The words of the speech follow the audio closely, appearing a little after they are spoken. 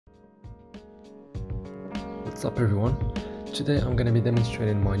What's up everyone? Today I'm going to be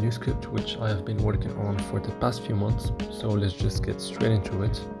demonstrating my new script which I have been working on for the past few months, so let's just get straight into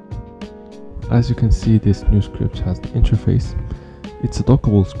it. As you can see, this new script has the interface. It's a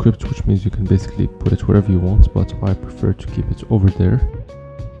dockable script, which means you can basically put it wherever you want, but I prefer to keep it over there.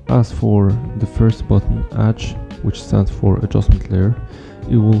 As for the first button, Edge, which stands for adjustment layer,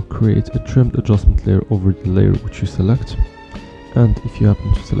 it will create a trimmed adjustment layer over the layer which you select. And if you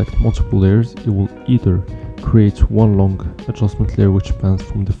happen to select multiple layers, it will either create one long adjustment layer which spans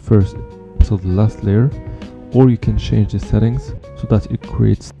from the first until the last layer, or you can change the settings so that it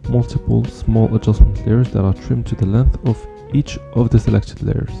creates multiple small adjustment layers that are trimmed to the length of each of the selected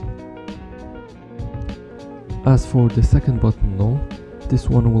layers. As for the second button, Null, this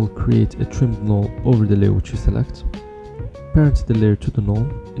one will create a trimmed null over the layer which you select, parent the layer to the null,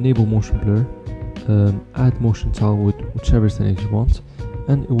 enable motion blur, add motion tile with whichever settings you want,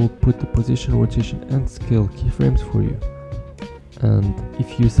 and it will put the position, rotation and scale keyframes for you. And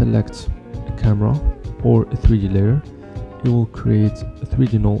if you select a camera or a 3D layer, it will create a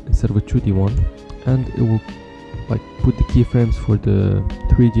 3D null instead of a 2D one, and it will put the keyframes for the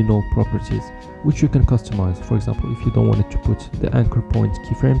 3D null properties which you can customize. For example, if you don't want it to put the anchor point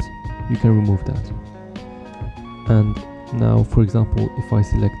keyframes, you can remove that. And now, for example, if I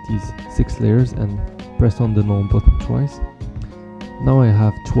select these 6 layers and press on the null button twice, now I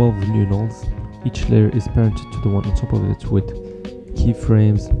have 12 new nulls. Each layer is parented to the one on top of it with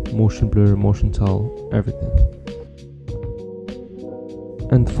keyframes, motion blur, motion tile, everything.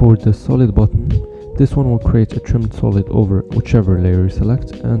 And for the solid button, this one will create a trimmed solid over whichever layer you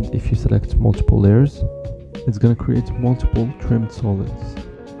select, and if you select multiple layers, it's going to create multiple trimmed solids.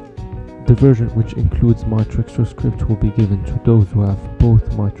 The version which includes my Twixtor script will be given to those who have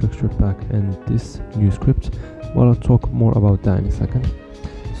both my Twixtor pack and this new script, but I'll talk more about that in a second.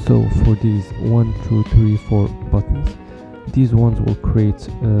 So for these 1, 2, 3, 4 buttons, these ones will create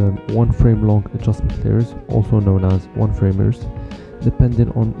 1 frame long adjustment layers, also known as 1-framers, depending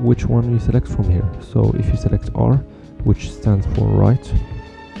on which one you select from here. So if you select R, which stands for right,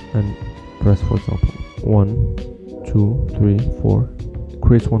 and press, for example, 1, 2, 3, 4, it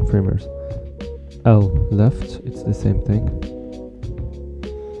creates 1-framers. L left, it's the same thing.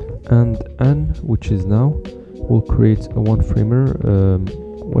 And N, which is now, will create a 1-framer,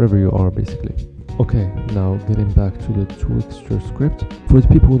 whatever you are basically. Okay, now getting back to the Twixtor script. For the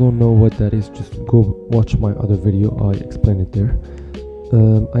people who don't know what that is, just go watch my other video, I explain it there.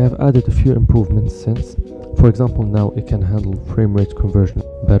 I have added a few improvements since. For example, now it can handle frame rate conversion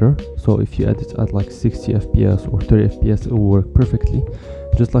better, so if you edit at like 60 FPS or 30 FPS, it will work perfectly,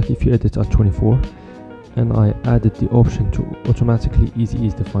 just like if you edit at 24. And I added the option to automatically easy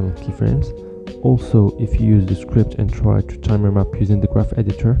ease the final keyframes. Also, if you use the script and try to timer map using the graph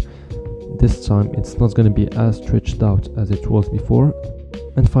editor, this time it's not going to be as stretched out as it was before.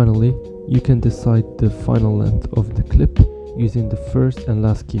 And finally, you can decide the final length of the clip using the first and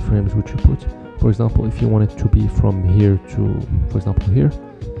last keyframes which you put. For example, if you want it to be from here to, for example, here,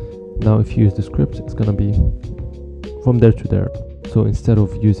 now if you use the script, it's going to be from there to there. So instead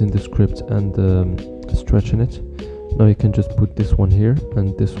of using the script and stretching it, now you can just put this one here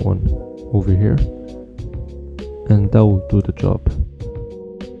and this one over here, and that will do the job.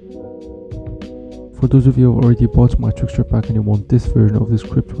 For those of you who have already bought my Twixtor pack and you want this version of the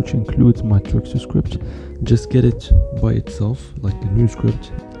script which includes my Twixtor script, just get it by itself, like the new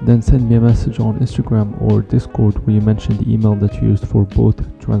script. Then send me a message on Instagram or Discord where you mention the email that you used for both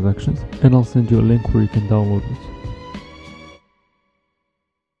transactions, and I'll send you a link where you can download it.